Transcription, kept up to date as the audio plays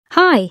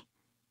Hi,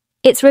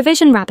 it's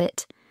Revision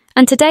Rabbit,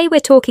 and today we're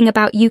talking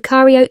about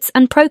eukaryotes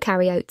and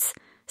prokaryotes,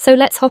 so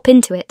let's hop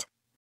into it.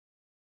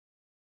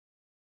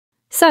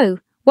 So,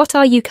 what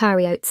are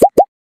eukaryotes?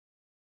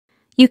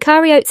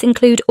 Eukaryotes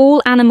include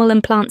all animal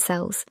and plant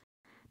cells.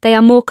 They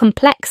are more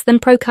complex than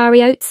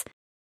prokaryotes,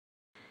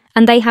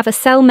 and they have a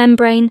cell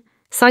membrane,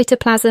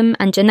 cytoplasm,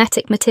 and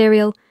genetic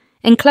material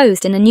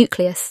enclosed in a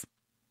nucleus.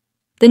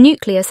 The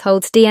nucleus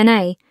holds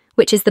DNA,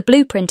 which is the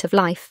blueprint of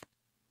life.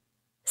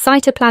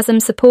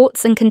 Cytoplasm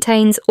supports and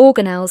contains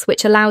organelles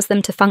which allows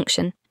them to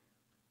function.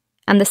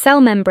 And the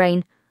cell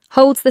membrane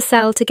holds the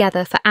cell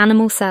together for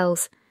animal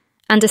cells,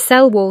 and a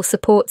cell wall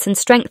supports and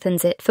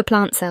strengthens it for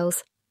plant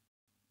cells.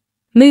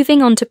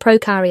 Moving on to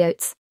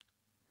prokaryotes.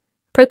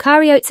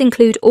 Prokaryotes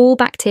include all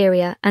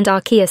bacteria and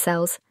archaea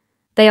cells.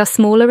 They are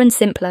smaller and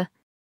simpler.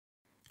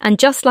 And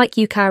just like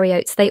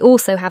eukaryotes, they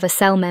also have a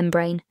cell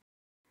membrane,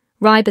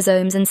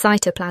 ribosomes and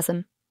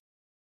cytoplasm.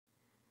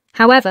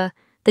 However,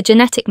 the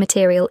genetic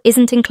material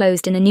isn't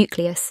enclosed in a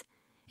nucleus.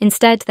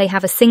 Instead, they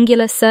have a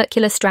singular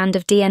circular strand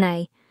of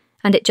DNA,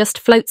 and it just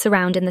floats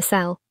around in the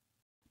cell.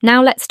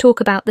 Now let's talk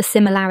about the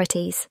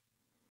similarities.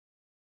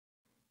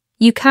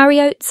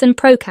 Eukaryotes and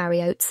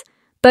prokaryotes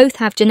both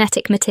have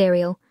genetic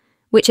material,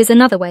 which is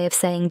another way of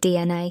saying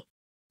DNA.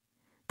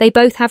 They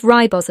both have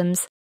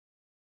ribosomes,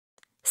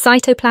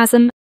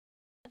 cytoplasm,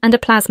 and a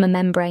plasma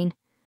membrane,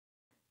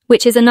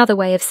 which is another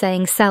way of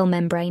saying cell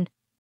membrane.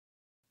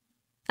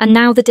 And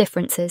now the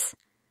differences.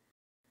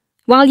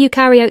 While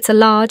eukaryotes are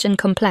large and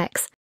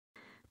complex,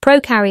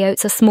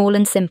 prokaryotes are small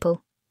and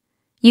simple.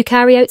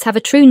 Eukaryotes have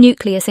a true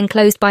nucleus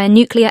enclosed by a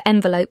nuclear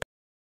envelope,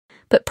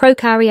 but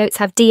prokaryotes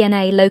have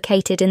DNA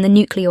located in the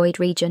nucleoid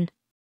region.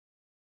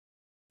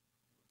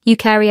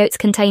 Eukaryotes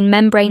contain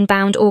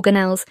membrane-bound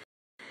organelles,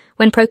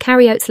 when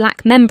prokaryotes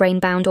lack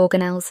membrane-bound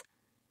organelles.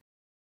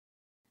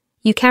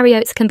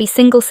 Eukaryotes can be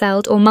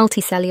single-celled or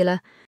multicellular,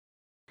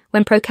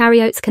 when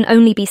prokaryotes can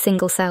only be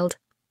single-celled.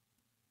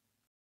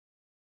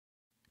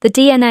 The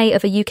DNA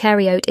of a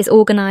eukaryote is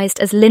organized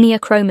as linear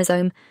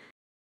chromosome,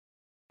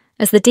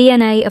 as the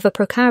DNA of a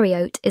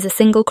prokaryote is a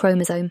single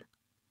chromosome.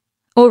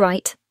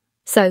 Alright,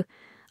 so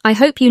I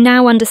hope you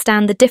now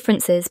understand the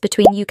differences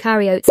between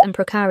eukaryotes and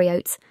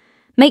prokaryotes.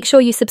 Make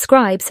sure you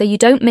subscribe so you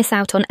don't miss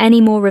out on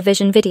any more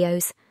revision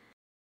videos.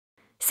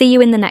 See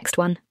you in the next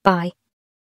one. Bye.